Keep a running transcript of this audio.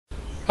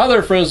Hi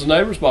there friends and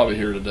neighbors, Bobby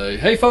here today.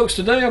 Hey folks,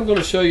 today I'm going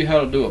to show you how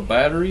to do a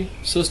battery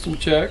system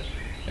check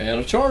and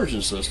a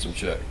charging system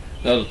check.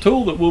 Now the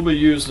tool that we'll be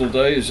using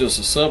today is just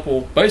a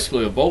simple,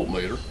 basically a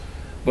voltmeter,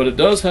 but it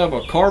does have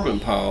a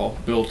carbon pile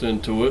built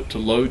into it to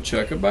load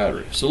check a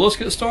battery. So let's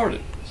get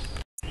started.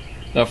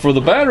 Now for the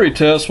battery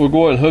test, we'll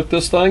go ahead and hook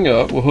this thing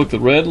up. We'll hook the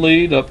red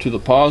lead up to the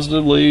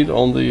positive lead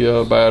on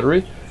the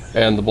battery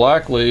and the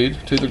black lead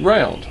to the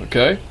ground,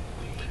 okay?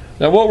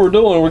 Now what we're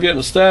doing, we're getting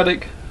a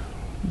static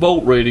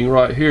volt reading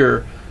right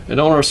here, and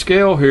on our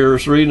scale here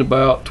is reading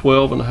about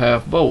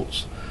 12.5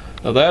 volts.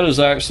 Now that is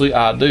actually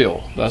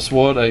ideal. That's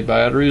what a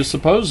battery is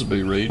supposed to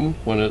be reading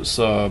when it's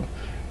at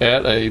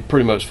a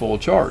pretty much full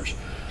charge.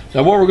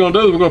 Now what we're going to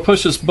do is we're going to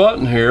push this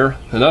button here,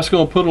 and that's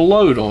going to put a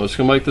load on it. It's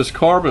going to make this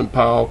carbon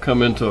pile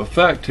come into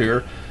effect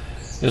here.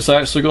 It's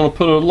actually going to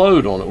put a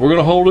load on it. We're going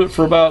to hold it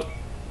for about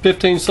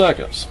 15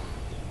 seconds.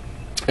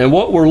 And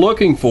what we're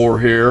looking for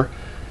here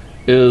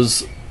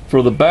is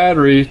for the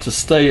battery to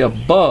stay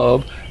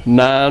above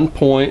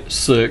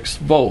 9.6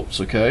 volts,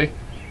 okay?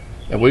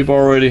 And we've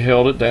already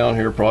held it down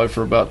here probably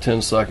for about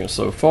 10 seconds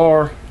so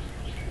far,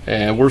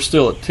 and we're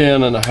still at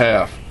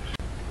 10.5.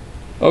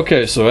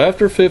 Okay, so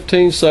after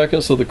 15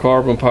 seconds of the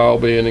carbon pile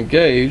being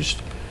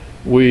engaged,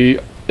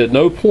 at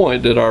no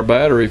point did our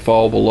battery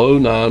fall below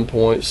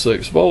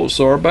 9.6 volts,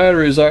 so our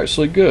battery is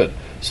actually good.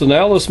 So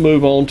now let's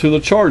move on to the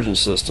charging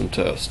system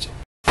test.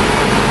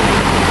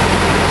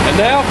 And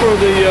now for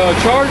the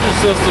charging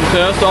system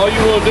test, all you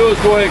want to do is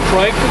go ahead and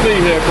crank the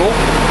vehicle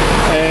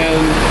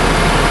and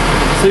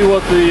see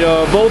what the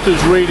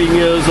voltage reading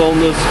is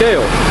on this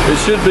scale. It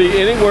should be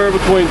anywhere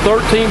between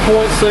 13.6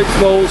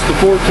 volts to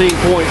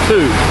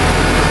 14.2.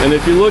 And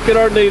if you look at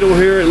our needle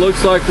here, it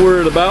looks like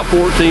we're at about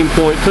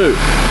 14.2.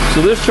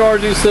 So this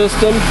charging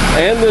system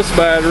and this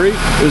battery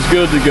is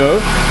good to go.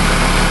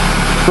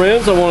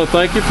 Friends, I want to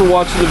thank you for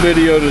watching the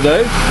video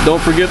today.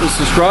 Don't forget to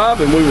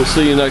subscribe, and we will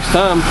see you next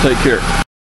time. Take care.